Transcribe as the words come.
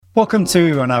Welcome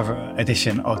to another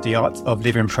edition of The Art of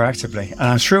Living Proactively, and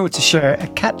I'm thrilled to share a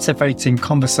captivating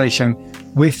conversation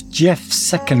with Jeff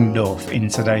Seckendorf in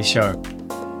today's show.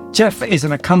 Jeff is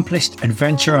an accomplished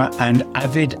adventurer and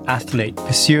avid athlete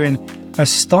pursuing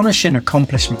astonishing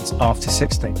accomplishments after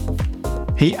 60.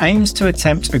 He aims to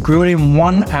attempt a grueling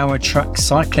 1-hour track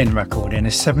cycling record in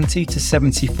a 70 to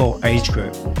 74 age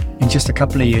group in just a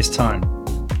couple of years' time.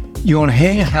 You'll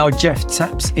hear how Jeff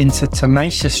taps into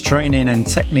tenacious training and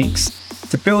techniques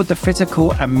to build the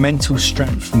physical and mental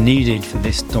strength needed for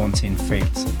this daunting feat.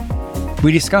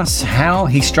 We discuss how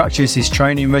he structures his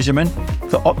training regimen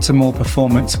for optimal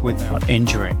performance without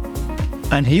injury.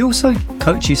 And he also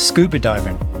coaches scuba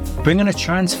diving, bringing a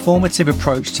transformative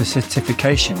approach to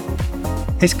certification.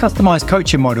 His customized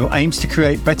coaching model aims to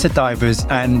create better divers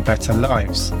and better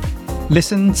lives.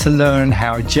 Listen to learn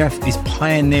how Jeff is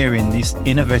pioneering this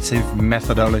innovative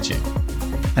methodology.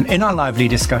 And in our lively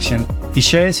discussion, he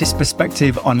shares his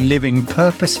perspective on living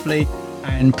purposefully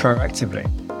and proactively.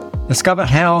 Discover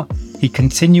how he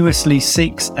continuously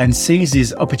seeks and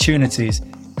seizes opportunities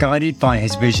guided by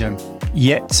his vision,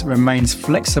 yet remains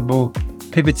flexible,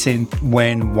 pivoting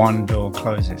when one door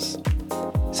closes.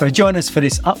 So join us for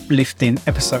this uplifting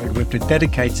episode with the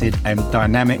dedicated and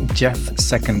dynamic Jeff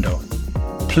Seckendorf.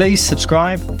 Please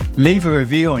subscribe, leave a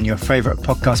review on your favorite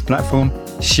podcast platform,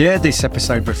 share this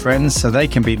episode with friends so they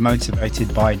can be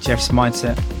motivated by Jeff's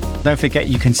mindset. Don't forget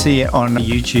you can see it on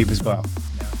YouTube as well.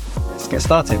 Let's get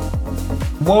started.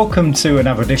 Welcome to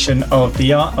another edition of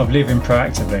The Art of Living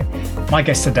Proactively. My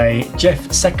guest today, Jeff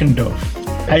Seckendorf.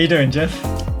 How you doing, Jeff?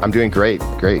 I'm doing great.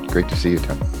 Great to see you,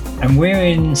 Tom. And we're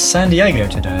in San Diego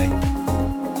today.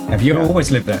 Have you always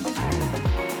lived there?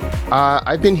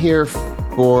 I've been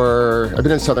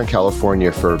in Southern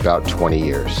California for about 20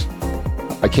 years.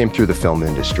 I came through the film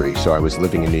industry, so I was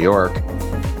living in New York,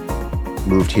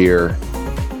 moved here,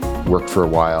 worked for a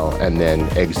while, and then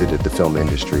exited the film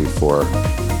industry for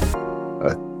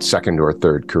a second or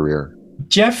third career.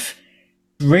 Jeff,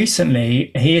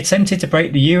 recently, he attempted to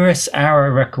break the US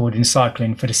hour record in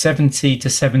cycling for the 70 to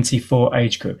 74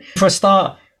 age group. For a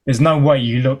start, there's no way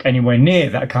you look anywhere near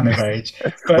that kind of age.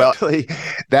 But... Well, actually,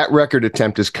 that record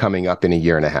attempt is coming up in a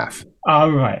year and a half.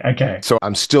 Oh, right. Okay. So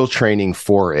I'm still training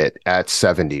for it at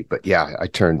 70. But yeah, I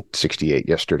turned 68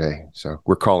 yesterday. So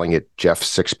we're calling it Jeff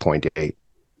 6.8.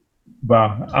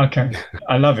 Wow. Okay.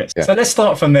 I love it. Yeah. So let's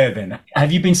start from there then.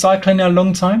 Have you been cycling a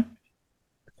long time?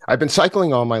 I've been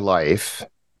cycling all my life,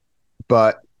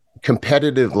 but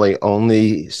competitively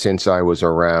only since I was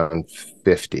around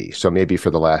 50. So maybe for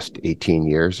the last 18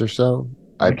 years or so,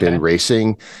 I've been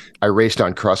racing. I raced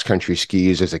on cross-country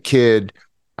skis as a kid.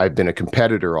 I've been a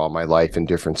competitor all my life in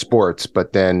different sports.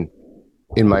 But then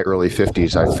in my early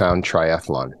 50s, I found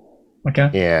triathlon.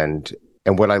 Okay. And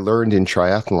what I learned in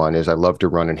triathlon is I love to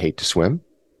run and hate to swim.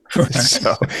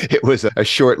 So it was a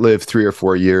short-lived 3 or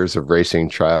 4 years of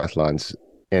racing triathlons.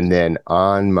 And then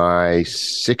on my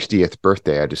 60th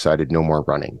birthday, I decided no more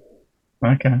running.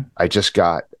 Okay. I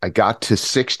got to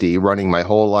 60 running my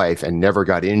whole life and never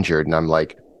got injured. And I'm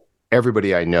like,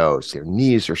 everybody I know, their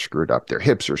knees are screwed up, their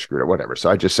hips are screwed up, whatever. So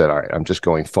I just said, all right, I'm just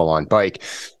going full on bike.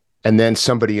 And then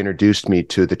somebody introduced me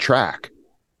to the track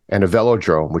and a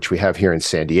velodrome, which we have here in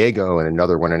San Diego, and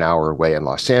another one an hour away in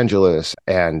Los Angeles.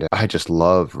 And I just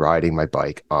love riding my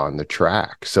bike on the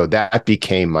track. So that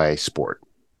became my sport,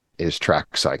 is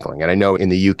track cycling. And I know in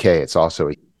the UK, it's also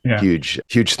a huge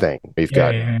thing. You've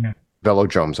got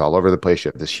velodromes all over the place.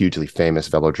 You have this hugely famous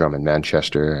velodrome in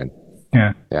Manchester. And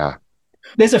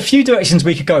There's a few directions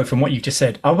we could go from what you just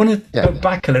said. I want to go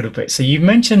back a little bit. So you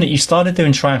mentioned that you started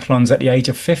doing triathlons at the age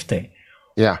of 50.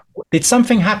 Yeah. Did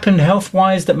something happen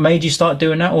health-wise that made you start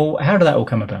doing that? Or how did that all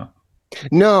come about?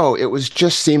 No, it was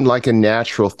just seemed like a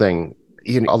natural thing.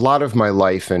 You know, a lot of my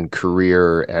life and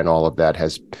career and all of that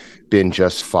has been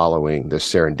just following the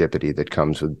serendipity that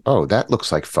comes with, oh, that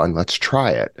looks like fun. Let's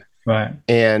try it. Right.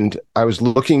 And I was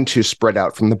looking to spread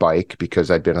out from the bike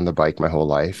because I'd been on the bike my whole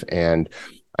life. And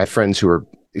I had friends who were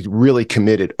really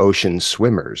committed ocean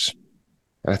swimmers.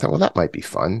 And I thought, well, that might be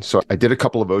fun. So I did a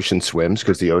couple of ocean swims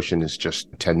because the ocean is just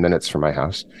 10 minutes from my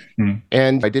house.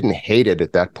 And I didn't hate it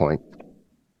at that point.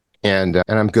 And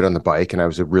I'm good on the bike, and I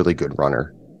was a really good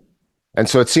runner. And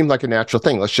so it seemed like a natural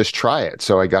thing. Let's just try it.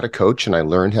 So I got a coach and I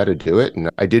learned how to do it.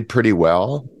 And I did pretty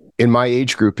well. In my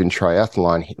age group in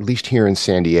triathlon, at least here in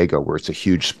San Diego, where it's a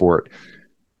huge sport,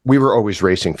 we were always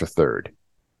racing for third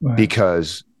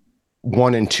because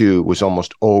 1 and 2 was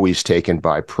almost always taken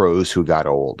by pros who got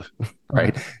old,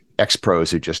 right?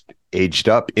 Ex-pros who just aged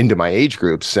up into my age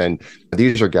groups. And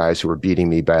these are guys who were beating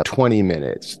me by 20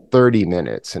 minutes, 30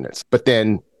 minutes. But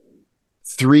then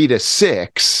 3 to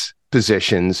 6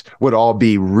 positions would all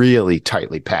be really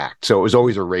tightly packed. So it was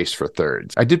always a race for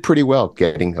thirds. I did pretty well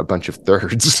getting a bunch of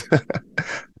thirds,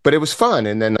 but it was fun.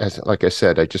 And then, like I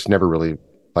said, I just never really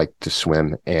liked to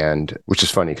swim, and which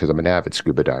is funny because I'm an avid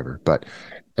scuba diver.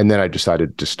 And then I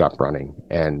decided to stop running,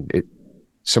 and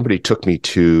somebody took me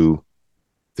to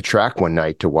the track one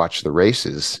night to watch the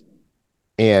races.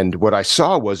 And what I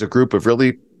saw was a group of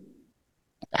really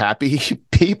happy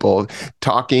people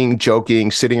talking,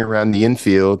 joking, sitting around the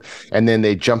infield, and then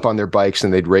they'd jump on their bikes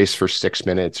and they'd race for 6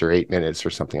 minutes or 8 minutes or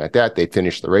something like that. They'd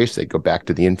finish the race, they'd go back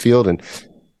to the infield and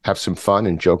have some fun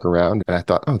and joke around. And I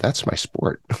thought, oh, that's my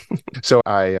sport. So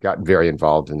I got very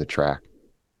involved in the track.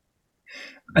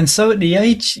 And so at the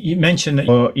age, you mentioned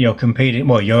that you're competing,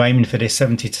 well, you're aiming for this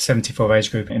 70 to 74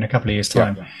 age group in a couple of years'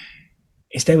 time. Yeah.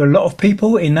 Is there a lot of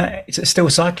people in that, still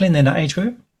cycling in that age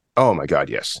group? Oh my God,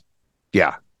 yes.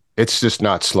 Yeah, it's just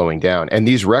not slowing down. And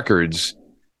these records,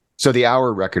 so the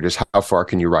hour record is how far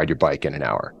can you ride your bike in an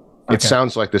hour? Okay. It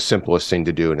sounds like the simplest thing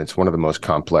to do, and it's one of the most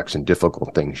complex and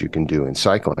difficult things you can do in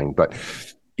cycling. But,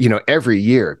 every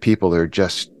year people are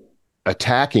just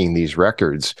attacking these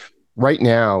records. Right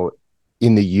now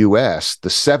in the US, the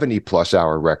 70+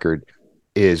 hour record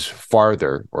is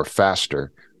farther or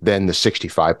faster than the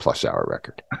 65+ hour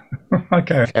record.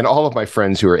 Okay. And all of my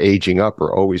friends who are aging up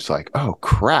are always like, oh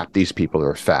crap, these people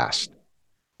are fast.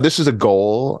 This is a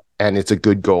goal, and it's a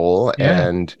good goal,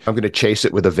 and I'm going to chase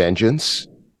it with a vengeance.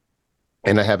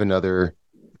 And I have another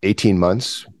 18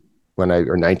 months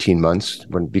or 19 months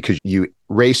because you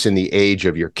race in the age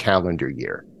of your calendar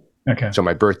year. Okay. So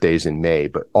my birthday's in May,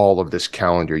 but all of this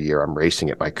calendar year, I'm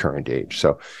racing at my current age.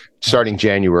 So starting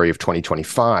January of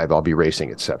 2025, I'll be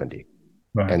racing at 70.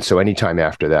 Right. And so anytime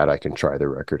after that, I can try the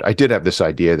record. I did have this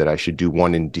idea that I should do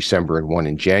one in December and one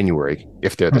in January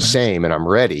if they're the same and I'm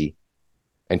ready,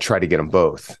 and try to get them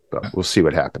both. But we'll see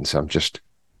what happens.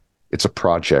 It's a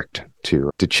project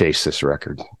to chase this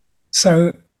record.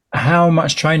 So how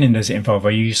much training does it involve?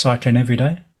 Are you cycling every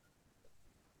day?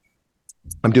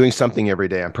 I'm doing something every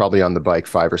day. I'm probably on the bike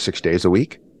 5 or 6 days a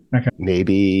week. Okay.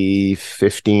 Maybe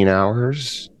 15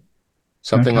 hours,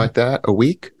 something like that a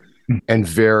week. And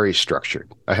very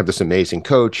structured. I have this amazing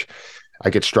coach. I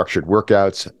get structured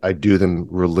workouts. I do them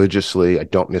religiously. I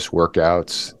don't miss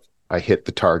workouts. I hit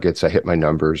the targets. I hit my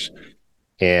numbers.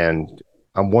 And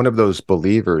I'm one of those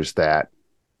believers that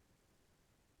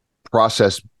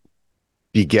process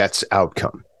begets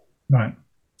outcome. Right.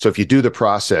 So if you do the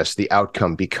process, the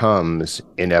outcome becomes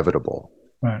inevitable.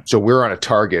 Right. So we're on a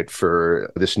target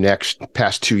for this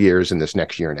past 2 years and this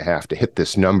next year and a half to hit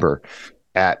this number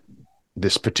at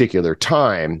this particular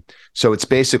time. So it's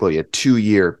basically a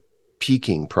 2-year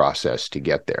peaking process to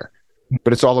get there.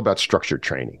 But it's all about structured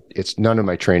training. None of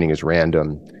my training is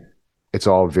random. It's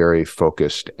all very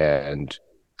focused and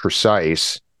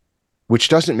precise, which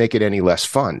doesn't make it any less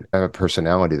fun. I have a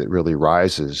personality that really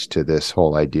rises to this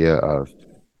whole idea of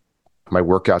my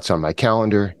workouts on my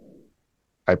calendar.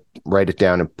 I write it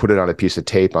down and put it on a piece of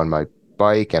tape on my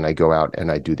bike, and I go out and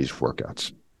I do these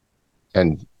workouts.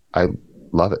 And I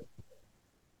love it.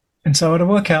 And so are the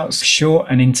workouts short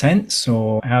and intense,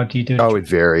 or how do you do it? Oh, it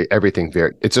varies. Everything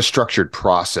varies. It's a structured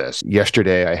process.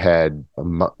 Yesterday, I had a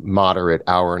moderate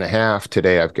hour and a half.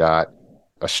 Today, I've got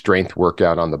a strength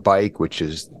workout on the bike, which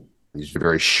is these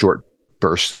very short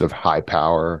bursts of high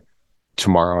power.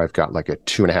 Tomorrow, I've got like a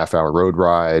 2.5-hour road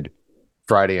ride.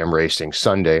 Friday, I'm racing.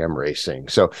 Sunday, I'm racing.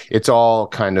 So it's all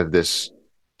kind of this.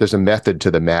 There's a method to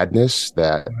the madness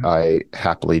that I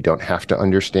happily don't have to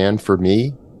understand for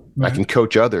me. Right. I can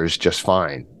coach others just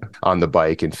fine on the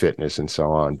bike and fitness and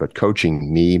so on, but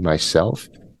coaching myself,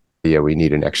 we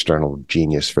need an external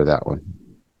genius for that one.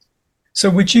 So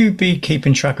would you be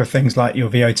keeping track of things like your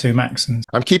VO2 max?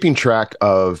 I'm keeping track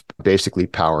of basically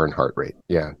power and heart rate.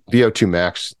 Yeah. VO2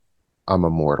 max, I'm a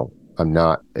mortal. I'm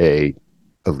not a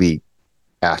elite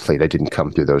athlete. I didn't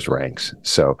come through those ranks.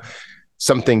 So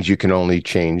some things you can only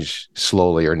change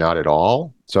slowly or not at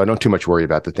all. So I don't too much worry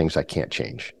about the things I can't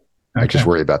change. Okay. I just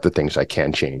worry about the things I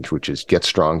can change, which is get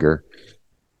stronger,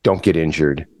 don't get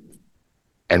injured,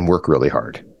 and work really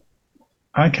hard.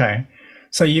 Okay.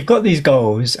 So you've got these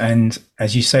goals, and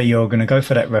as you say, you're going to go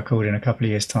for that record in a couple of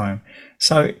years' time.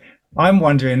 So I'm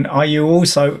wondering, are you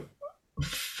also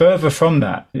further from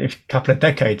that, a couple of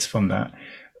decades from that?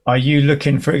 Are you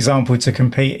looking, for example, to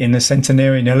compete in the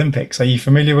Centenarian Olympics? Are you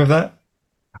familiar with that?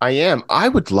 I am. I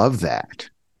would love that.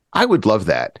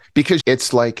 Because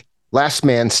it's like last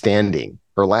man standing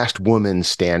or last woman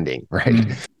standing,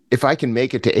 right? If I can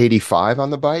make it to 85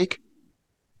 on the bike,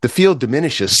 the field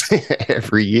diminishes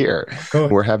every year. Cool.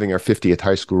 We're having our 50th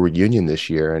high school reunion this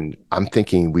year, and I'm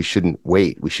thinking we shouldn't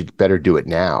wait. We should better do it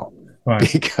now.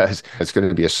 Right. because it's going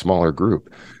to be a smaller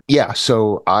group. Yeah.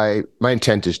 So my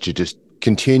intent is to just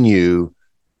continue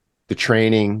the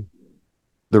training,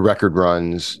 the record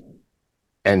runs,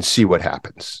 and see what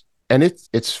happens. And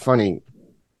it's funny,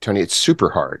 Tony, it's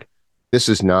super hard. This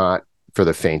is not for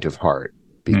the faint of heart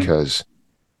because,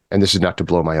 and this is not to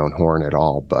blow my own horn at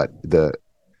all, but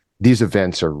these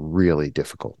events are really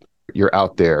difficult. You're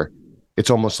out there, it's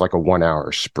almost like a 1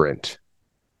 hour sprint.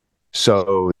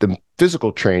 So the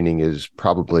physical training is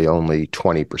probably only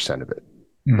 20% of it,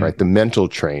 right? The mental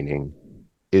training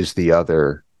is the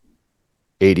other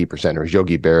 80%. Or as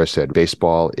Yogi Berra said,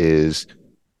 baseball is,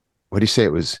 what do you say?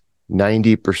 It was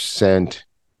 90%.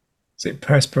 Is it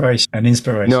perspiration and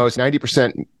inspiration? No, it's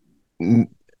 90%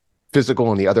 physical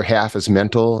and the other half is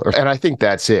mental. And I think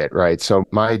that's it, right? So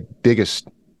my biggest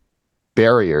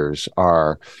barriers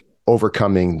are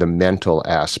overcoming the mental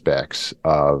aspects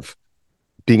of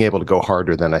being able to go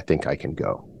harder than I think I can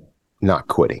go, not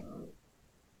quitting.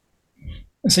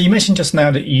 So you mentioned just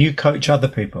now that you coach other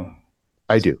people.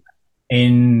 I do.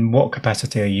 In what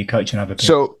capacity are you coaching other people?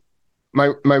 So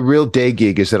my real day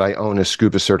gig is that I own a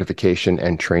scuba certification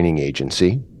and training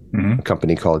agency, a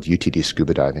company called UTD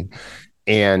Scuba Diving.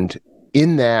 And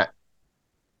in that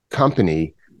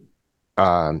company,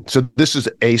 so this is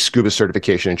a scuba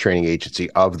certification and training agency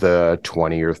of the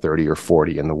 20 or 30 or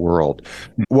 40 in the world.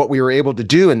 What we were able to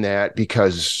do in that,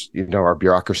 because our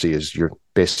bureaucracy is, you're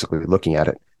basically looking at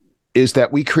it, is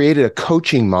that we created a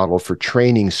coaching model for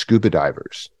training scuba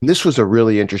divers. And this was a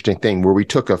really interesting thing where we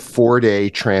took a 4-day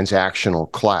transactional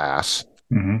class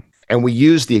and we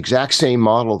used the exact same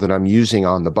model that I'm using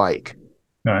on the bike.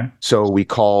 Right. So we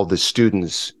call the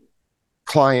students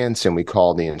clients and we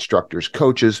call the instructors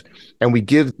coaches, and we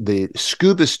give the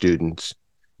scuba students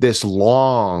this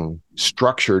long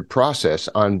structured process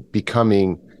on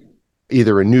becoming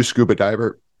either a new scuba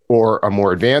diver or a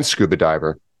more advanced scuba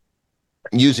diver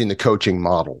using the coaching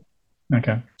model.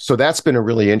 Okay. So that's been a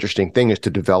really interesting thing, is to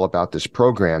develop out this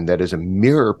program that is a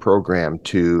mirror program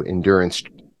to endurance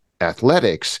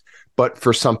athletics, but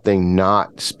for something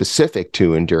not specific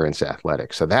to endurance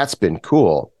athletics. So that's been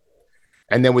cool.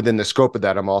 And then within the scope of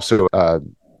that, I'm also a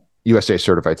USA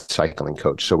certified cycling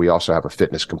coach. So we also have a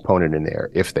fitness component in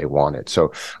there if they want it.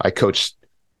 So I coach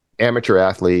amateur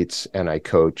athletes and I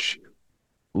coach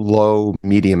low,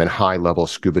 medium, and high level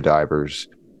scuba divers,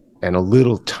 and a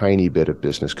little tiny bit of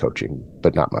business coaching,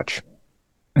 but not much.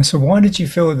 And so why did you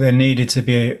feel there needed to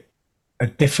be a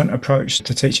different approach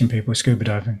to teaching people scuba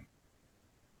diving?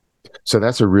 So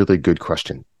that's a really good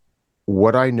question.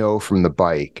 What I know from the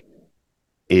bike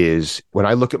is, when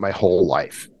I look at my whole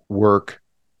life, work,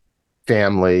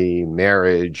 family,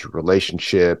 marriage,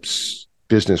 relationships,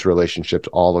 business relationships,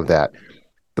 all of that,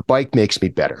 the bike makes me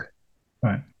better.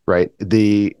 Right?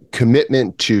 The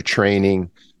commitment to training,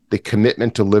 the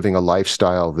commitment to living a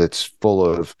lifestyle that's full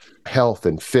of health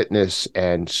and fitness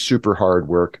and super hard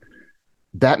work,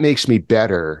 that makes me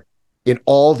better in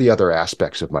all the other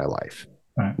aspects of my life,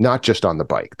 not just on the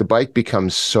bike. The bike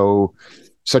becomes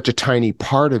such a tiny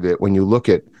part of it when you look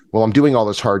at, well, I'm doing all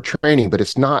this hard training, but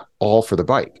it's not all for the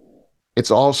bike.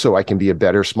 It's also, I can be a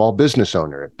better small business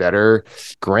owner, a better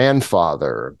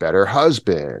grandfather, a better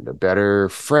husband, a better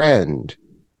friend.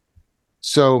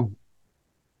 So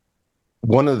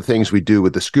one of the things we do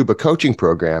with the scuba coaching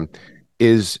program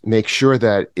is make sure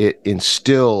that it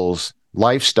instills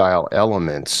lifestyle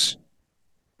elements.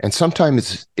 And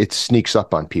sometimes it sneaks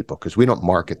up on people because we don't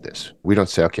market this. We don't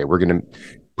say, okay, we're going to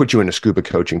put you in a scuba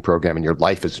coaching program and your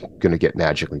life is going to get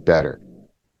magically better.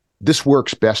 This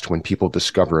works best when people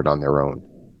discover it on their own.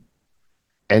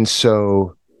 And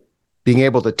so being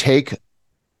able to take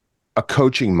a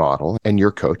coaching model, and you're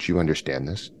a coach, you understand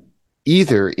this,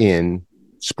 either in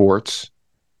sports,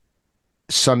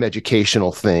 some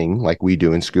educational thing like we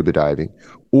do in scuba diving,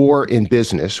 or in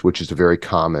business, which is a very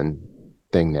common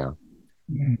thing now.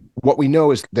 What we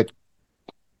know is that,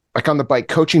 like on the bike,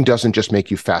 coaching doesn't just make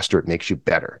you faster, it makes you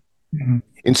better.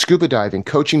 In scuba diving,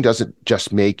 coaching doesn't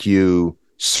just make you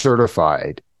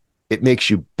certified, it makes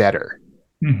you better.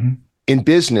 In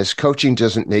business, coaching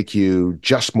doesn't make you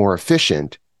just more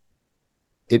efficient,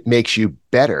 it makes you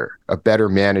better, a better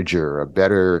manager, a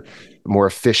better, more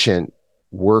efficient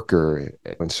worker,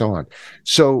 and so on.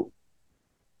 So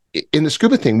in the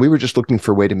scuba thing, we were just looking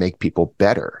for a way to make people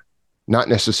better, not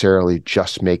necessarily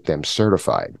just make them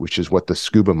certified, which is what the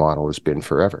scuba model has been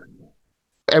forever.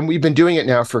 And we've been doing it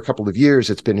now for a couple of years.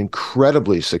 It's been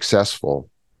incredibly successful.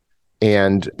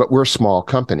 But we're a small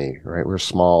company, right? We're a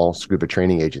small scuba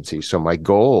training agency. So my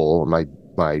goal,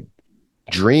 my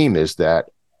dream is that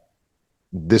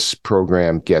this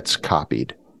program gets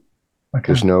copied. Okay.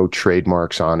 There's no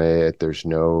trademarks on it. There's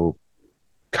no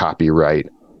copyright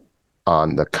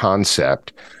on the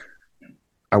concept.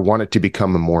 I want it to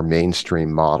become a more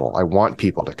mainstream model. I want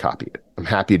people to copy it. I'm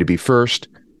happy to be first,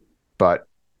 but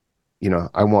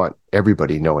I want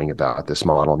everybody knowing about this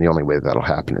model. And the only way that'll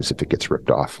happen is if it gets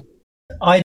ripped off.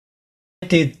 I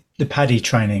did the PADI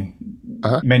training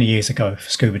many years ago for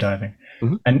scuba diving.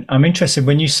 Mm-hmm. And I'm interested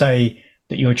when you say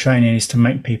that your training is to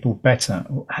make people better.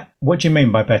 What do you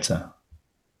mean by better?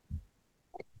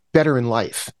 Better in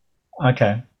life.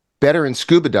 Okay. Better in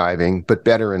scuba diving, but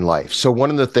better in life. So one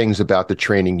of the things about the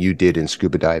training you did in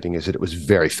scuba diving is that it was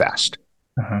very fast.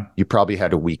 You probably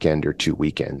had a weekend or 2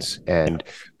 weekends. And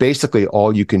basically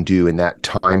all you can do in that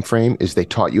time frame is they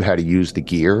taught you how to use the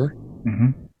gear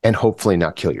and hopefully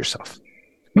not kill yourself.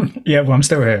 Yeah, well, I'm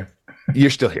still here.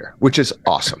 You're still here, which is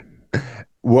awesome.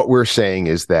 What we're saying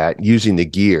is that using the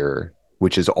gear,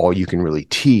 which is all you can really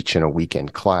teach in a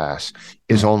weekend class,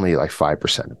 is only like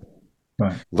 5% of it.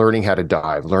 Right. Learning how to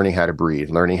dive, learning how to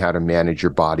breathe, learning how to manage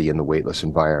your body in the weightless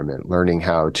environment, learning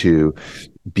how to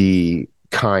be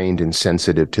kind and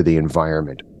sensitive to the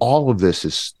environment. All of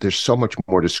this there's so much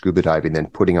more to scuba diving than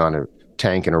putting on a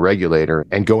tank and a regulator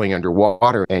and going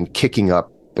underwater and kicking up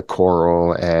the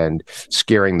coral and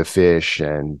scaring the fish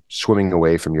and swimming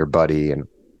away from your buddy and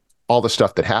all the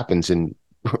stuff that happens in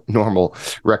normal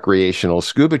recreational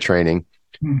scuba training.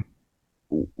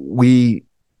 We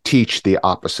teach the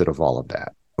opposite of all of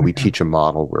that. We teach a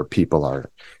model where people are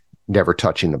never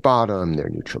touching the bottom, they're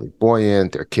neutrally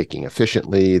buoyant, they're kicking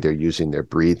efficiently, they're using their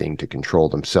breathing to control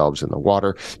themselves in the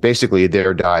water. Basically,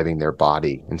 they're diving their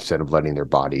body instead of letting their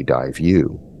body dive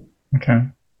you. Okay.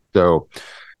 So,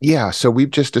 so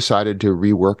we've just decided to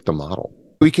rework the model.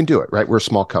 We can do it, right? We're a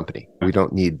small company. We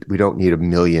don't need 1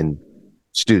 million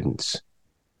students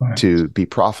to be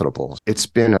profitable. It's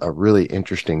been a really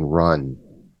interesting run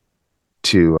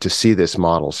to see this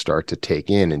model start to take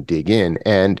in and dig in,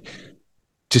 and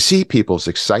to see people's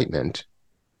excitement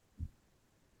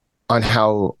on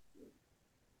how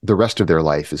the rest of their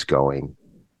life is going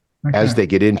as they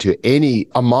get into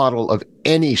a model of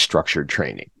any structured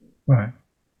training. Right.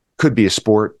 Could be a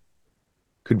sport,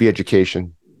 could be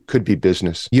education, could be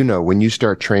business. When you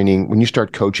start training, when you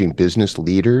start coaching business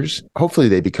leaders, hopefully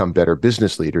they become better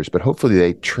business leaders, but hopefully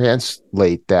they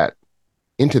translate that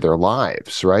into their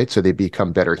lives, right? So they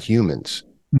become better humans.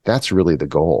 That's really the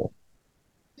goal.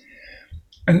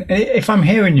 And if I'm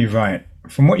hearing you right,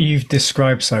 from what you've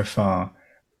described so far,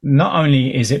 not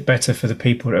only is it better for the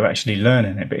people that are actually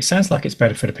learning it, but it sounds like it's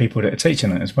better for the people that are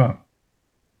teaching it as well.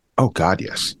 Oh, God,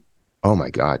 yes. Oh,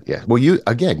 my God, yeah. Well, you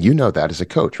know that as a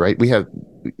coach, right?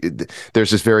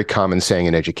 There's this very common saying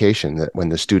in education that when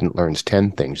the student learns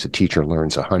 10 things, the teacher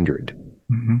learns 100.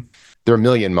 Mm-hmm. There are a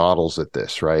million models at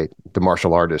this, right? The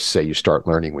martial artists say you start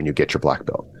learning when you get your black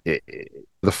belt.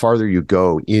 The farther you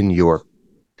go in your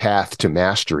path to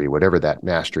mastery, whatever that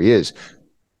mastery is,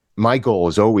 my goal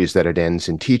is always that it ends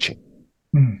in teaching.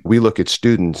 We look at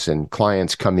students and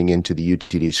clients coming into the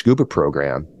UTD Scuba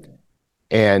program,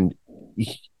 and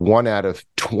 1 out of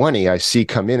 20 I see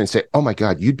come in and say, oh my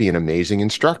God, you'd be an amazing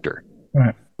instructor.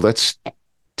 Right. Let's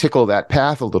tickle that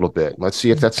path a little bit. Let's see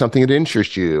if that's something that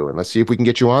interests you, and let's see if we can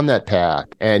get you on that path.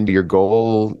 And your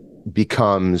goal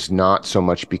becomes not so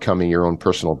much becoming your own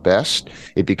personal best,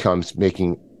 it becomes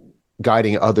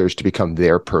guiding others to become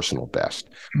their personal best.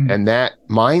 And that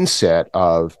mindset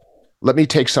of, let me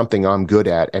take something I'm good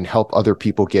at and help other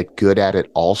people get good at it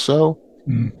also,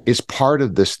 is part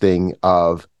of this thing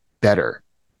of better.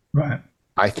 Right.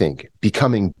 I think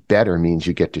becoming better means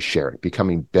you get to share it.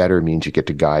 Becoming better means you get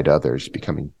to guide others.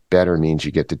 Becoming better means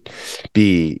you get to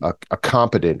be a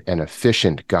competent and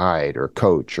efficient guide or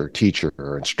coach or teacher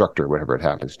or instructor, whatever it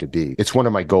happens to be. It's one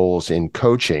of my goals in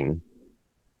coaching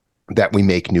that we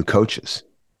make new coaches.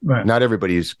 Right. Not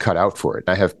everybody's cut out for it.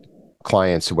 I have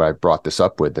clients who I brought this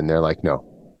up with, and they're like,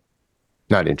 no,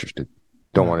 not interested.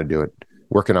 Don't want to do it.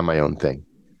 Working on my own thing.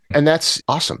 And that's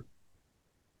awesome.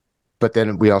 But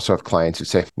then we also have clients who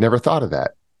say, never thought of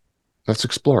that. Let's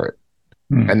explore it.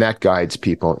 And that guides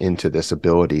people into this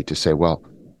ability to say, well,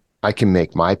 I can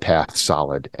make my path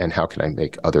solid, and how can I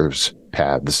make others'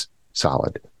 paths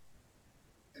solid?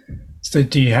 So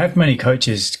do you have many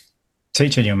coaches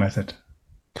teaching your method?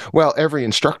 Well, every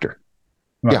instructor.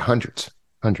 Right. Yeah, hundreds.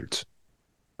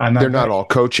 And they're not all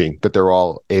coaching, but they're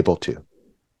all able to.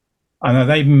 And are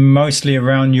they mostly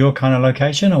around your kind of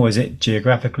location, or is it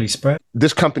geographically spread?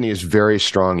 This company is very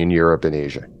strong in Europe and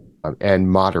Asia, and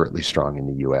moderately strong in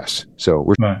the US. So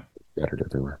we're scattered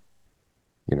everywhere.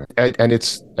 And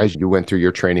it's, as you went through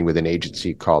your training with an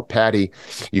agency called PADI,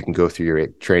 you can go through your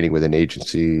training with an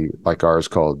agency like ours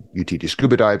called UTD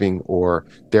Scuba Diving, or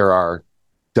there are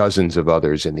dozens of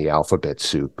others in the alphabet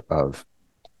soup of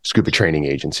scuba training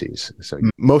agencies. So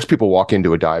most people walk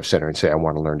into a dive center and say, I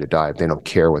want to learn to dive. They don't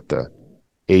care what the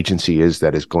agency is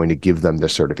that is going to give them the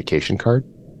certification card.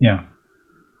 Yeah.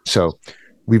 So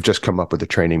we've just come up with a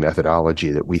training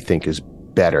methodology that we think is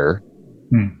better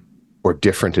or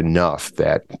different enough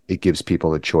that it gives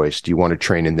people a choice. Do you want to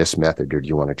train in this method, or do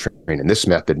you want to train in this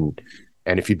method?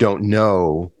 And if you don't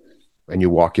know, and you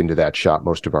walk into that shop,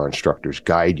 most of our instructors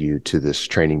guide you to this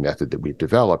training method that we've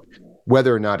developed,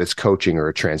 whether or not it's coaching or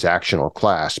a transactional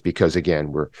class, because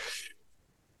again, we're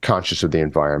conscious of the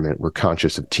environment. We're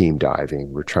conscious of team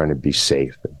diving. We're trying to be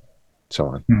safe and so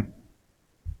on.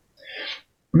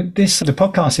 The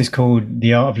podcast is called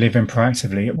The Art of Living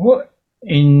Proactively. What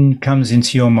comes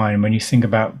into your mind when you think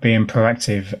about being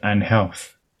proactive and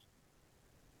health?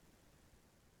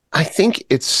 I think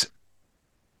it's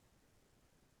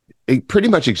pretty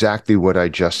much exactly what I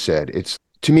just said. It's,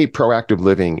 to me, proactive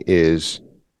living is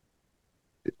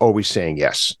always saying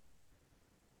yes.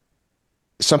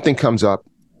 Something comes up,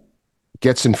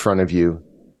 gets in front of you,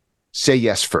 say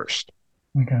yes first.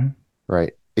 Okay.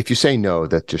 Right? If you say no,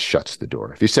 that just shuts the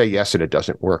door. If you say yes and it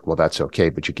doesn't work, well, that's okay,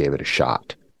 but you gave it a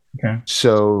shot. Okay.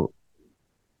 So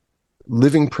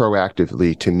living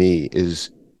proactively to me is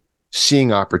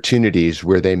seeing opportunities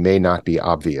where they may not be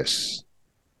obvious.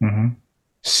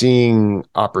 Seeing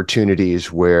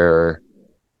opportunities where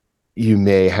you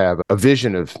may have a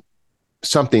vision of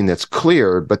something that's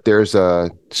clear, but there's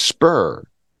a spur,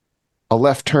 a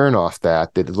left turn off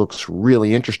that looks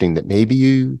really interesting, that maybe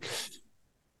you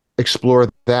explore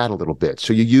that a little bit.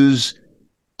 So you use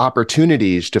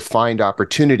opportunities to find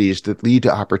opportunities that lead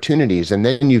to opportunities. And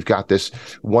then you've got this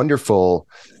wonderful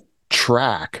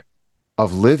track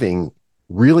of living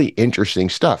really interesting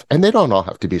stuff. And they don't all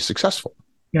have to be successful.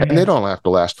 And they don't have to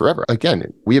last forever.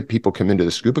 Again, we have people come into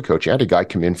the scuba coaching. I had a guy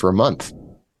come in for a month.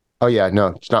 Oh yeah, no,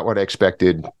 it's not what I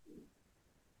expected.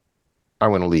 I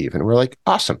want to leave. And we're like,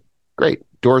 awesome, great.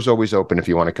 Door's always open if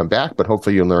you want to come back, but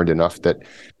hopefully you learned enough that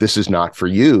this is not for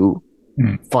you.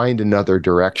 Find another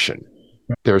direction.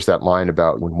 There's that line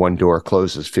about when one door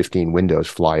closes, 15 windows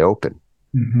fly open.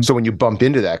 So when you bump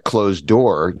into that closed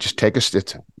door, just take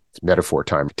it's metaphor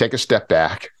time. Take a step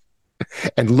back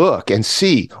and look and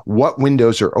see what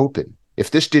windows are open.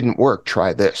 If this didn't work,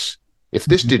 try this. If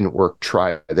this didn't work,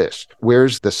 try this.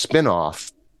 Where's the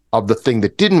spin-off of the thing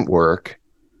that didn't work?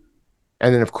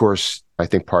 And then, of course, I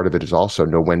think part of it is also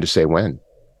know when to say when.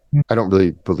 I don't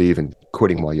really believe in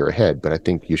quitting while you're ahead, but I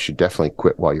think you should definitely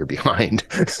quit while you're behind.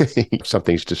 If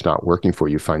something's just not working for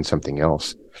you, find something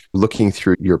else. Looking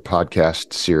through your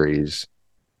podcast series,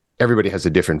 everybody has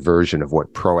a different version of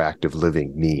what proactive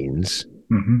living means.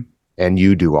 And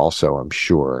you do also, I'm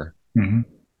sure.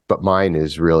 But mine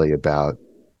is really about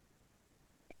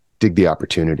dig the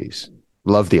opportunities,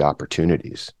 love the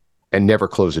opportunities, and never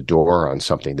close a door on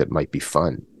something that might be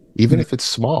fun, even if it's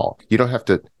small. You don't have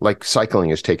to, like, cycling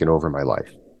has taken over my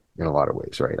life in a lot of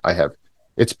ways, right?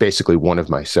 It's basically one of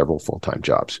my several full-time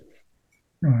jobs.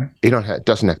 It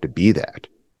doesn't have to be that.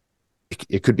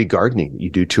 It could be gardening. You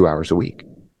do 2 hours a week.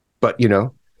 But,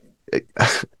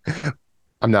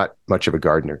 I'm not much of a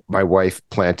gardener. My wife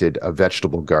planted a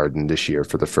vegetable garden this year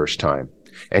for the first time.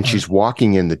 And she's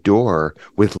walking in the door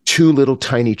with 2 little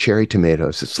tiny cherry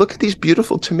tomatoes. It's, look at these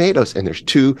beautiful tomatoes. And there's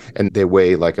 2, and they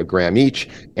weigh like a gram each.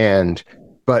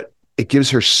 But it gives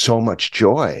her so much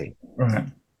joy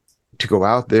to go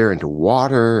out there and to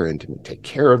water and to take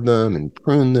care of them and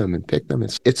prune them and pick them.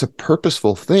 It's a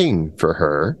purposeful thing for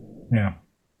her. Yeah.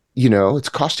 It's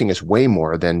costing us way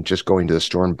more than just going to the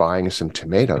store and buying some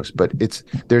tomatoes, but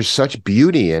there's such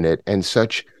beauty in it and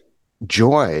such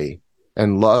joy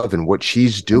and love in what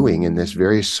she's doing in this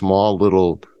very small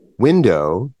little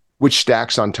window, which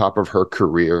stacks on top of her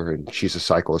career. And she's a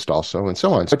cyclist also, and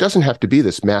so on. So it doesn't have to be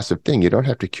this massive thing. You don't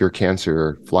have to cure cancer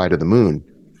or fly to the moon.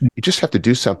 You just have to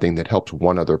do something that helps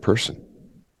one other person,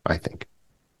 I think.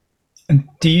 And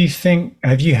do you think,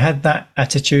 have you had that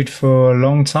attitude for a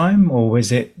long time, or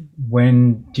was it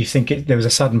do you think there was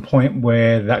a sudden point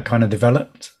where that kind of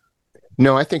developed?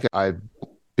 No, I think I've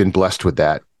been blessed with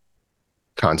that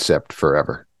concept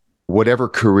forever. Whatever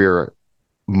career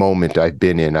moment I've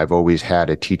been in, I've always had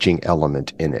a teaching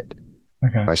element in it.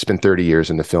 Okay. I spent 30 years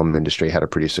in the film industry, had a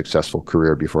pretty successful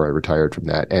career before I retired from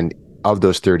that. And of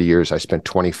those 30 years, I spent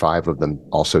 25 of them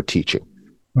also teaching.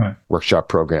 Workshop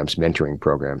programs, mentoring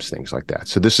programs, things like that.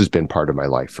 So this has been part of my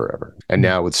life forever. And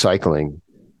now with cycling,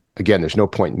 again, there's no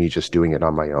point in me just doing it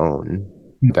on my own.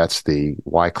 That's the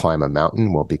why climb a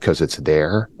mountain? Well, because it's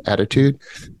there attitude.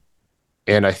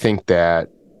 And I think that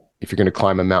if you're going to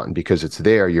climb a mountain because it's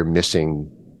there, you're missing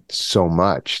so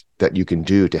much that you can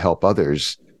do to help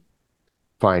others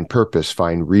find purpose,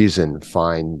 find reason,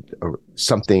 find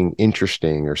something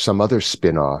interesting or some other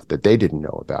spin-off that they didn't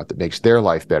know about that makes their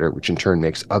life better, which in turn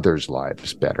makes others'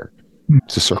 lives better.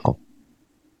 It's a circle.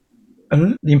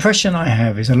 And the impression I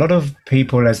have is a lot of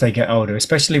people as they get older,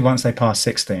 especially once they pass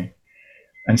 60,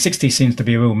 and 60 seems to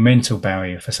be a real mental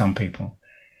barrier for some people,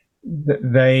 that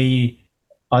they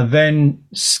are then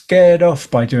scared off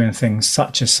by doing things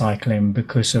such as cycling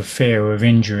because of fear of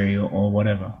injury or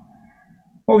whatever.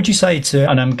 What would you say to,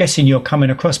 and I'm guessing you're coming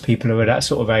across people who are that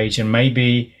sort of age and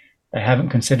maybe they haven't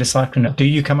considered cycling. Do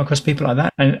you come across people like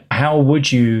that? And how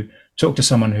would you talk to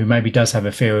someone who maybe does have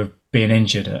a fear of being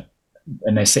injured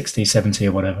in their 60, 70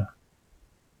 or whatever?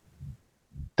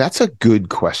 That's a good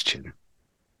question.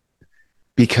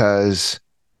 Because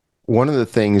one of the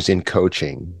things in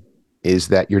coaching is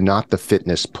that you're not the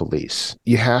fitness police.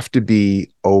 You have to be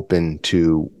open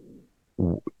to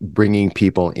bringing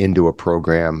people into a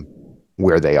program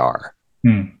where they are,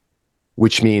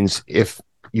 which means if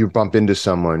you bump into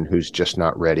someone who's just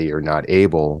not ready or not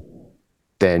able,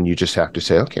 then you just have to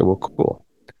say, okay, well, cool.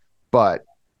 But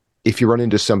if you run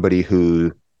into somebody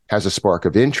who has a spark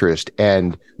of interest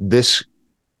and this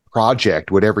project,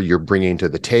 whatever you're bringing to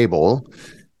the table,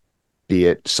 be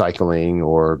it cycling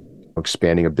or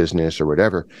expanding a business or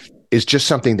whatever, is just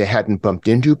something they hadn't bumped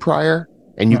into prior,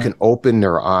 and you can open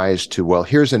their eyes to, well,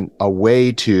 here's a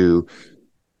way to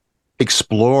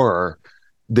explore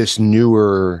this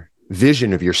newer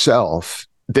vision of yourself,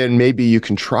 then maybe you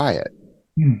can try it.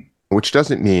 Which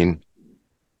doesn't mean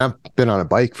I've been on a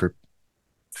bike for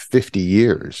 50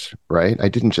 years, right? I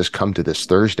didn't just come to this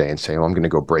Thursday and say, oh, I'm going to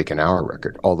go break an hour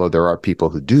record. Although there are people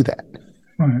who do that.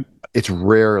 Right. It's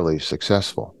rarely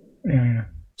successful. Yeah.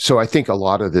 So I think a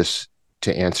lot of this,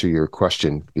 to answer your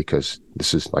question, because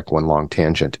this is like one long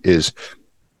tangent, is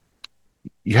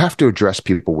you have to address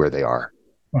people where they are.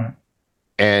 Right.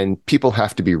 And people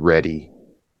have to be ready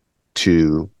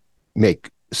to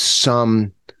make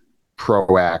some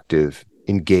proactive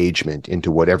engagement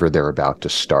into whatever they're about to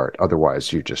start.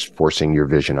 Otherwise, you're just forcing your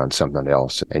vision on someone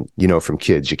else. And from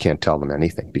kids, you can't tell them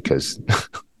anything because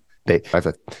I have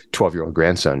a 12-year-old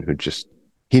grandson who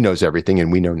he knows everything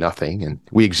and we know nothing. And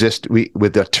we exist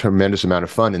with a tremendous amount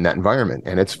of fun in that environment,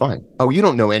 and it's fine. Oh, you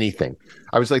don't know anything.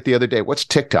 I was like the other day, what's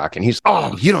TikTok? And he's,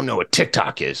 oh, you don't know what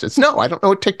TikTok is. It's no, I don't know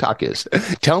what TikTok is.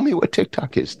 Tell me what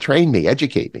TikTok is. Train me,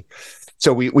 educate me.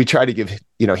 So we try to give,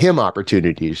 him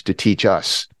opportunities to teach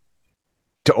us,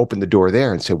 to open the door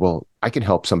there and say, well, I can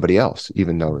help somebody else,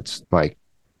 even though it's my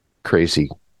crazy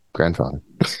grandfather.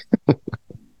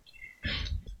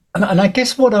 And I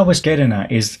guess what I was getting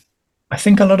at is, I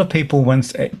think a lot of people,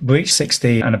 once they reach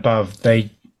 60 and above, and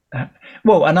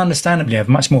understandably have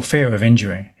much more fear of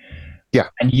injury. Yeah.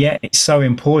 And yet it's so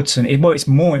important. It's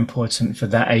more important for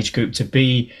that age group to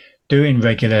be doing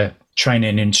regular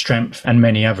training in strength and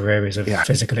many other areas of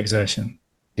physical exertion.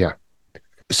 Yeah.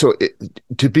 So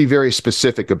to be very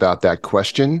specific about that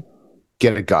question,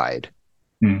 get a guide,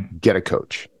 get a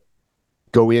coach,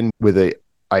 go in with the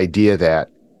idea that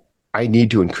I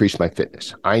need to increase my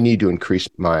fitness. I need to increase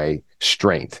my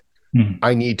strength.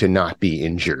 I need to not be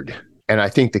injured. And I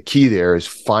think the key there is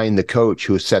find the coach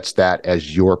who sets that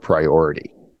as your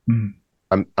priority.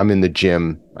 I'm in the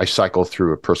gym. I cycle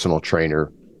through a personal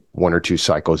trainer 1 or 2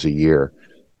 cycles a year.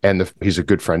 And he's a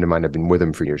good friend of mine. I've been with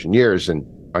him for years and years. And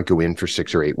I go in for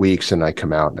 6 or 8 weeks and I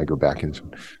come out and I go back in.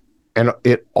 And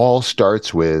it all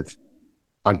starts with,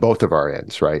 on both of our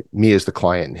ends, right? Me as the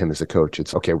client and him as the coach.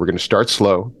 It's okay, we're going to start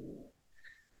slow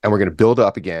and we're going to build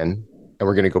up again and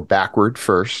we're going to go backward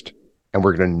first and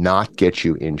we're going to not get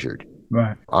you injured.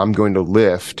 Right. I'm going to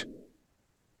lift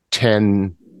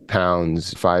 10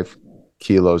 pounds, 5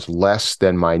 kilos less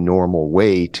than my normal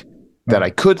weight that I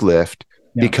could lift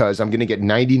because I'm going to get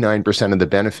 99% of the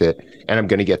benefit and I'm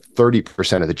going to get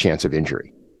 30% of the chance of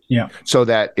injury. Yeah. So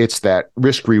that it's that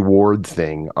risk reward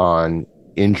thing on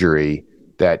injury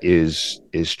that is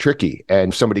tricky.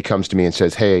 And somebody comes to me and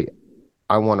says, hey,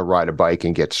 I want to ride a bike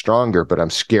and get stronger, but I'm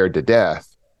scared to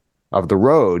death of the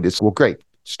road. It's, well, great.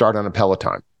 Start on a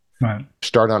Peloton. Right.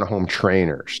 Start on a home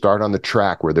trainer. Start on the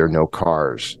track where there are no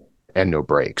cars and no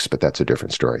brakes, but that's a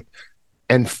different story.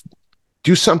 And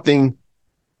do something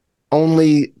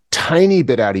only tiny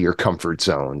bit out of your comfort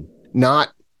zone,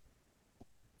 not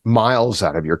miles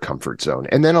out of your comfort zone.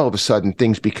 And then all of a sudden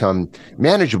things become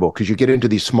manageable because you get into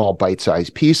these small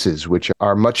bite-sized pieces, which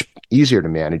are much easier to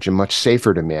manage and much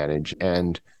safer to manage.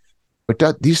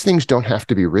 But these things don't have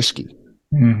to be risky.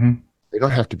 Mm-hmm. They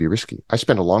don't have to be risky. I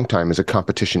spent a long time as a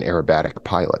competition aerobatic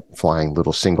pilot, flying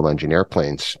little single engine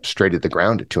airplanes straight at the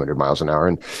ground at 200 miles an hour.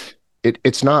 And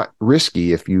it's not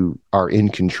risky if you are in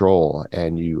control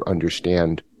and you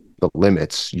understand the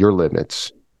limits, your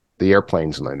limits, the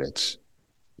airplane's limits.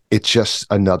 It's just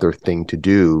another thing to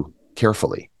do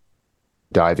carefully.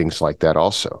 Diving's like that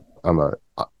also. I'm a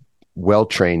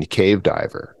well-trained cave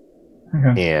diver,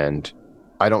 and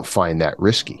I don't find that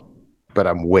risky, but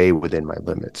I'm way within my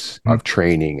limits of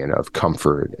training and of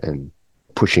comfort and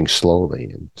pushing slowly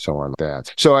and so on like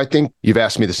that. So I think you've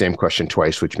asked me the same question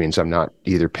twice, which means I'm not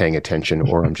either paying attention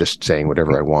or I'm just saying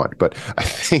whatever I want. But I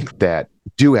think that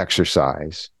do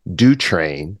exercise, do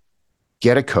train,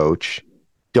 get a coach,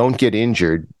 don't get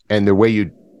injured. And the way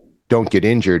you don't get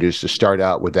injured is to start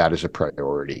out with that as a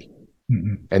priority.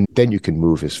 And then you can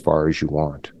move as far as you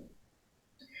want.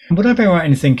 Would I be right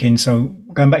in thinking, so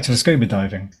going back to the scuba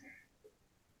diving,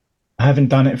 I haven't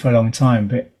done it for a long time,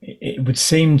 but it would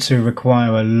seem to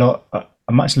require a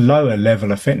much lower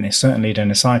level of fitness, certainly than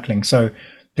the cycling. So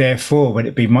therefore, would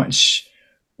it be much,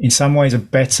 in some ways, a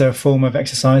better form of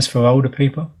exercise for older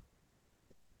people?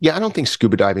 Yeah, I don't think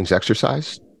scuba diving's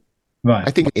exercise. Right.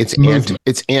 I think it's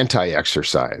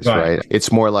anti-exercise, right?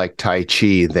 It's more like Tai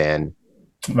Chi than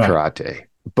karate.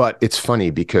 But it's funny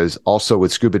because also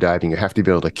with scuba diving, you have to be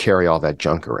able to carry all that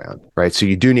junk around, right? So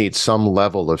you do need some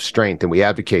level of strength, and we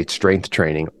advocate strength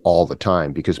training all the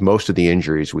time because most of the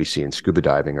injuries we see in scuba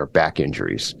diving are back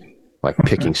injuries, like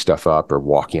picking stuff up or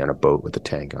walking on a boat with a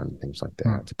tank on, things like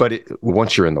that. But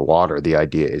once you're in the water, the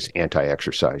idea is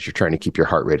anti-exercise. You're trying to keep your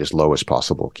heart rate as low as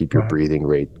possible, keep your breathing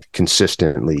rate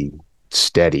consistently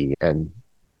steady, and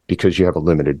because you have a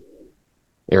limited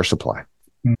air supply.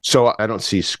 So I don't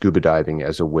see scuba diving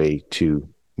as a way to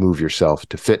move yourself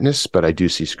to fitness, but I do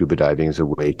see scuba diving as a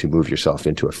way to move yourself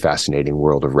into a fascinating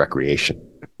world of recreation.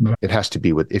 It has to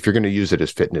be if you're going to use it as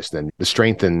fitness, then the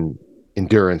strength and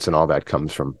endurance and all that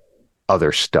comes from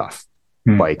other stuff,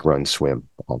 bike, run, swim,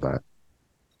 all that.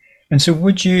 And so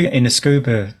would you, in the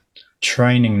scuba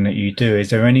training that you do,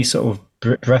 is there any sort of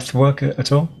breath work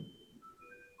at all?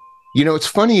 You know, it's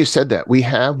funny you said that. We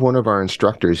have one of our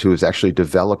instructors who is actually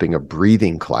developing a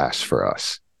breathing class for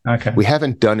us. Okay. We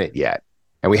haven't done it yet,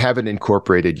 and we haven't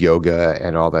incorporated yoga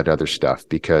and all that other stuff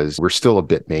because we're still a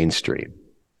bit mainstream.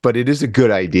 But it is a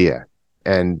good idea,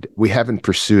 and we haven't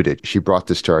pursued it. She brought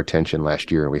this to our attention last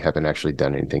year, and we haven't actually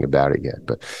done anything about it yet.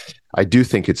 But I do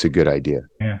think it's a good idea.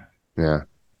 Yeah.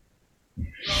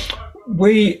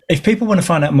 If people want to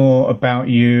find out more about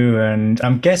you, and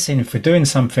I'm guessing for doing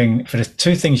something, for the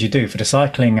two things you do, for the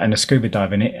cycling and the scuba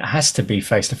diving, it has to be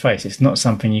face to face. It's not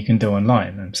something you can do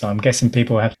online. And so I'm guessing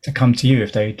people have to come to you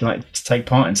if they'd like to take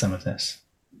part in some of this.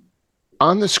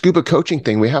 On the scuba coaching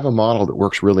thing, we have a model that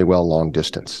works really well long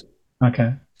distance.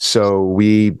 Okay. So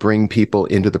we bring people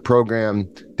into the program.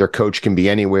 Their coach can be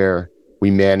anywhere. We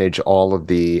manage all of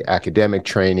the academic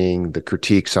training, the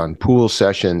critiques on pool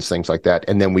sessions, things like that.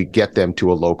 And then we get them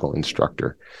to a local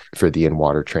instructor for the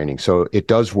in-water training. So it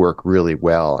does work really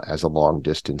well as a long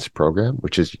distance program,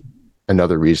 which is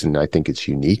another reason I think it's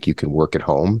unique. You can work at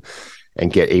home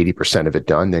and get 80% of it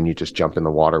done. Then you just jump in the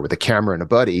water with a camera and a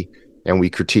buddy, and we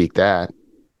critique that.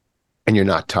 And you're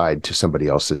not tied to somebody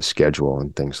else's schedule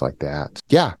and things like that.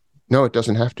 Yeah, no, it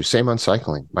doesn't have to. Same on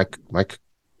cycling. My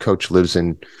coach lives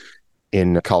in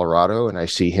Colorado, and I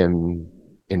see him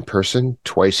in person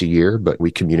twice a year, but we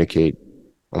communicate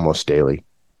almost daily.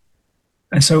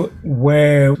 And so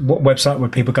what website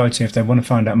would people go to if they want to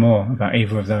find out more about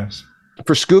either of those?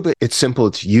 For scuba, it's simple.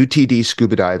 It's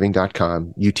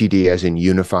utdscubadiving.com, UTD as in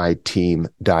Unified Team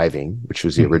Diving, which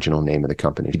was the original name of the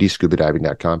company,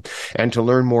 utdscubadiving.com. And to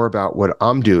learn more about what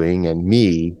I'm doing and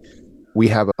me, we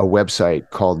have a website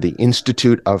called the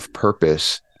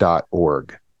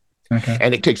instituteofpurpose.org. Okay.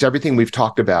 And it takes everything we've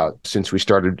talked about since we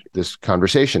started this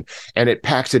conversation, and it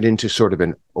packs it into sort of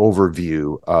an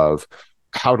overview of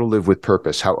how to live with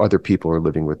purpose, how other people are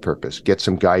living with purpose, get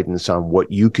some guidance on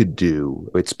what you could do.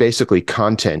 It's basically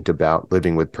content about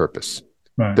living with purpose.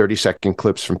 Right. 30-second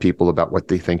clips from people about what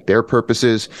they think their purpose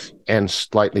is, and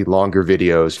slightly longer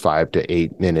videos, 5 to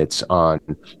 8 minutes, on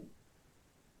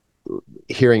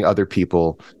hearing other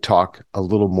people talk a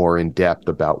little more in depth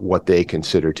about what they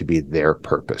consider to be their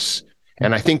purpose.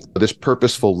 And I think this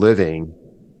purposeful living,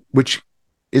 which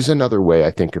is another way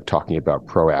I think of talking about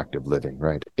proactive living,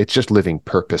 right? It's just living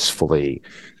purposefully.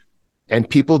 And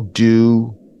people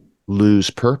do lose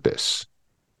purpose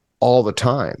all the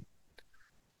time.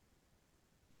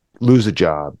 Lose a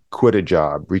job, quit a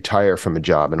job, retire from a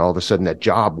job, and all of a sudden that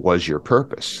job was your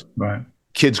purpose. Right.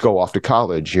 Kids go off to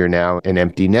college, you're now an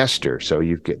empty nester. So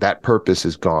that purpose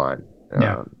is gone.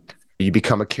 Yeah. You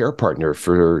become a care partner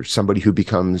for somebody who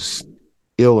becomes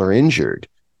ill or injured.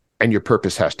 and your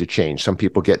purpose has to change. Some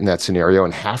people get in that scenario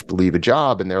and have to leave a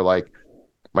job, and they're like,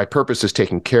 my purpose is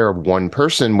taking care of one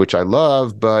person, which I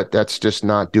love, but that's just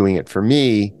not doing it for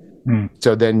me.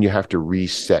 So then you have to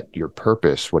reset your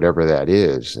purpose, whatever that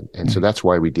is. And so that's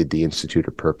why we did the Institute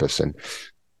of Purpose. And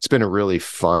it's been a really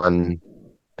fun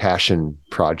passion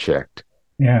project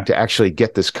to actually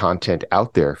get this content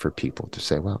out there for people to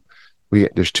say, well,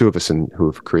 there's two of us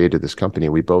who have created this company.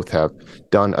 We both have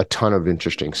done a ton of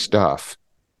interesting stuff,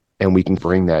 and we can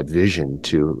bring that vision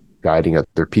to guiding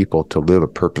other people to live a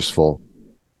purposeful,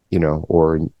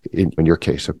 or in your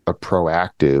case, a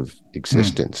proactive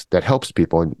existence that helps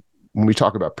people. And when we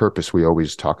talk about purpose, we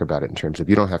always talk about it in terms of,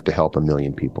 you don't have to help 1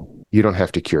 million people. You don't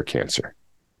have to cure cancer.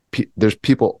 There's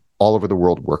people all over the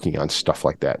world working on stuff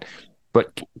like that.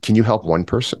 But can you help one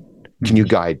person? Can you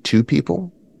guide 2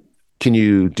 people? Can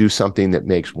you do something that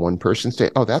makes one person say,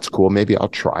 oh, that's cool, maybe I'll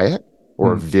try it,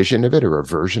 or a vision of it or a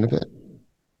version of it?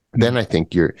 Then I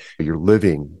think you're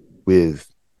living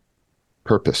with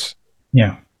purpose.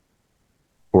 Yeah.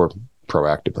 Or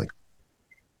proactively.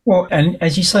 Well, and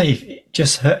as you say,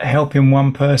 just helping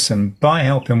one person, by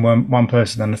helping one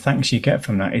person, and the thanks you get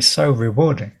from that is so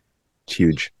rewarding. It's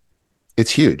huge.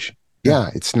 It's huge. Yeah.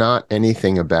 It's not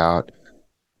anything about,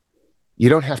 you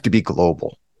don't have to be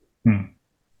global.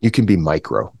 You can be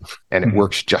micro, and it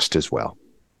works just as well.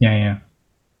 Yeah.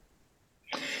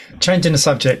 Changing the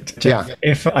subject, Jeff,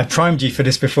 if I primed you for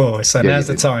this before, so now's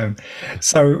the time.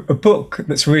 So a book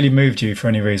that's really moved you for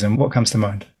any reason, what comes to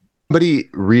mind? Somebody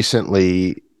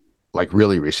recently,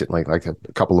 really recently, like a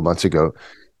couple of months ago,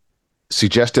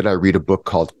 suggested I read a book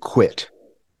called Quit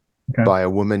by a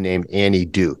woman named Annie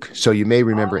Duke. So you may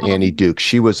remember Annie Duke.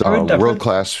 She was a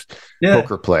world-class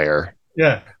poker player.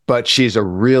 Yeah. But she's a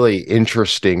really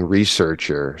interesting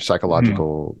researcher,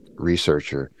 psychological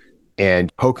researcher.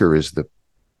 And poker is the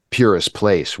purest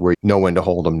place where know when to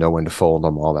hold them, know when to fold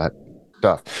them, all that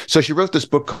stuff. So she wrote this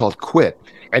book called Quit,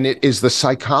 and it is the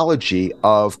psychology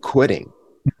of quitting,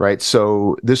 right?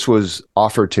 So this was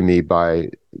offered to me by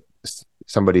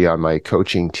somebody on my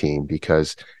coaching team,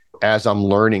 because as I'm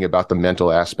learning about the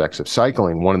mental aspects of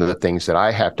cycling, one of the things that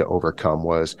I had to overcome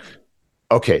was,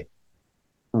 okay,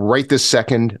 right this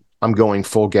second, I'm going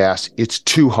full gas. It's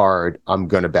too hard. I'm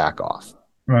going to back off.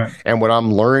 Right. And what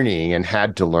I'm learning and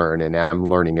had to learn, and I'm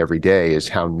learning every day, is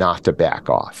how not to back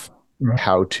off,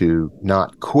 how to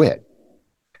not quit.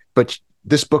 But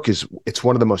this book it's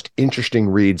one of the most interesting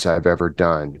reads I've ever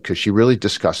done, because she really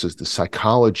discusses the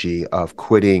psychology of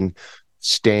quitting,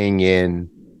 staying in,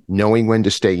 knowing when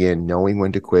to stay in, knowing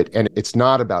when to quit. And it's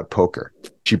not about poker.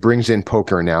 She brings in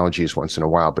poker analogies once in a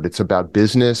while, but it's about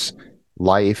business,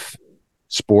 life,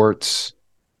 sports.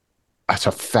 It's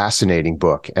a fascinating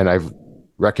book, and I've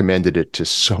recommended it to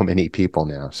so many people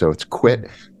now. So it's Quit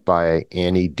by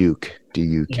Annie Duke,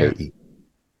 Duke.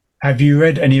 Have you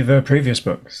read any of her previous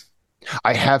books?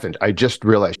 I haven't. I just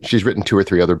realized she's written 2 or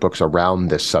 3 other books around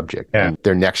this subject, and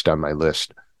they're next on my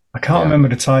list. I can't remember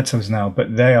the titles now,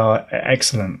 but they are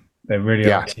excellent. They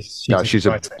really are. She's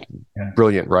a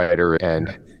brilliant writer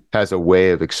and has a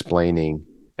way of explaining.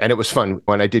 And it was fun.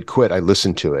 When I did Quit, I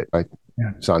listened to it. I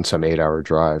was on some 8-hour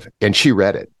drive, and she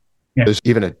read it. Yeah. There's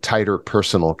even a tighter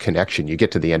personal connection. You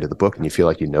get to the end of the book and you feel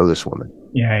like you know this woman.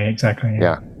 Yeah, exactly.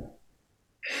 Yeah.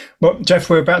 Well, Jeff,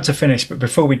 we're about to finish, but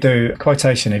before we do,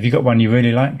 quotation, have you got one you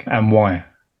really like, and why?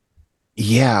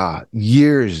 Yeah.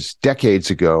 Decades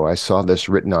ago, I saw this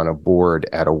written on a board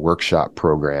at a workshop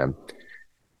program,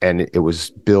 and it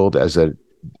was billed as an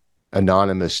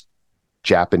anonymous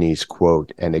Japanese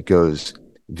quote, and it goes,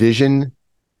 "Vision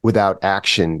without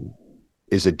action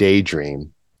is a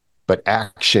daydream, but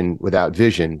action without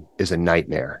vision is a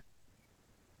nightmare."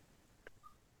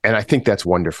 And I think that's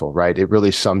wonderful, right? It really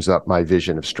sums up my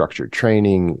vision of structured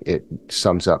training. It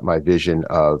sums up my vision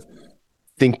of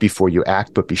think before you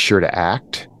act, but be sure to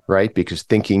act, right? Because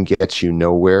thinking gets you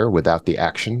nowhere without the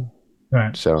action.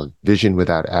 Right. So vision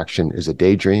without action is a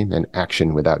daydream, and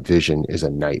action without vision is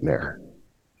a nightmare.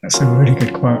 That's a really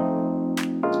good quote.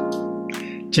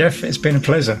 Jeff, it's been a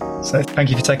pleasure. So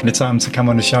thank you for taking the time to come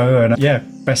on the show,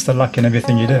 and best of luck in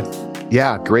everything you do.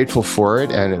 Yeah, grateful for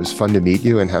it, and it was fun to meet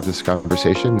you and have this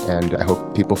conversation, and I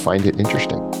hope people find it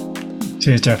interesting.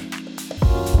 Cheers, Jeff.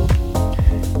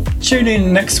 Tune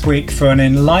in next week for an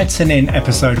enlightening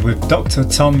episode with Dr.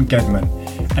 Tom Gedman,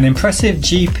 an impressive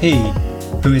GP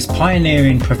who is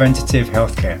pioneering preventative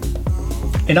healthcare.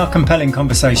 In our compelling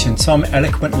conversation, Tom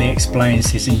eloquently explains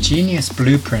his ingenious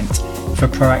blueprint for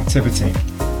proactivity.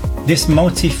 This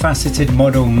multifaceted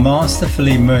model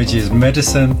masterfully merges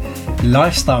medicine,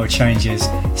 lifestyle changes,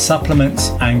 supplements,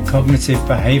 and cognitive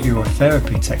behavioral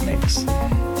therapy techniques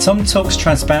Tom talks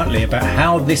transparently about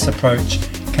how this approach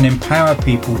can empower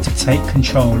people to take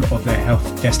control of their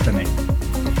health destiny.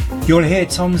 You'll hear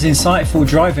Tom's insightful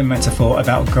driving metaphor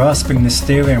about grasping the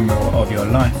steering wheel of your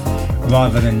life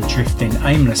rather than drifting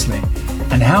aimlessly,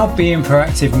 and how being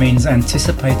proactive means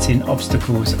anticipating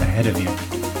obstacles ahead of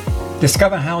you.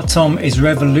 Discover how Tom is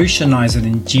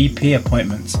revolutionising GP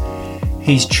appointments.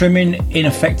 He's trimming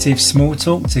ineffective small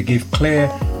talk to give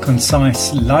clear,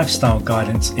 concise lifestyle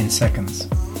guidance in seconds.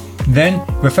 Then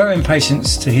referring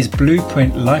patients to his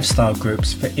Blueprint lifestyle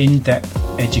groups for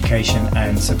in-depth education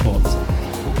and support.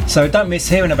 So don't miss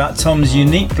hearing about Tom's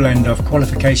unique blend of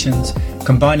qualifications,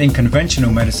 combining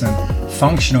conventional medicine,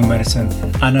 functional medicine,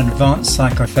 and advanced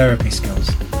psychotherapy skills.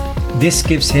 This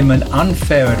gives him an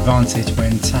unfair advantage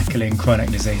when tackling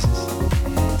chronic diseases.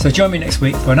 So join me next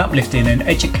week for an uplifting and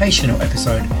educational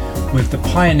episode with the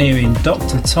pioneering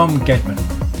Dr. Tom Gedman.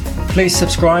 Please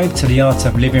subscribe to The Art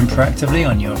of Living Proactively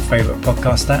on your favourite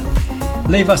podcast app.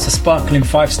 Leave us a sparkling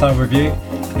 5-star review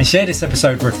and share this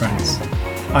episode with friends.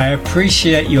 I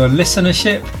appreciate your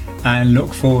listenership and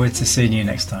look forward to seeing you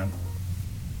next time.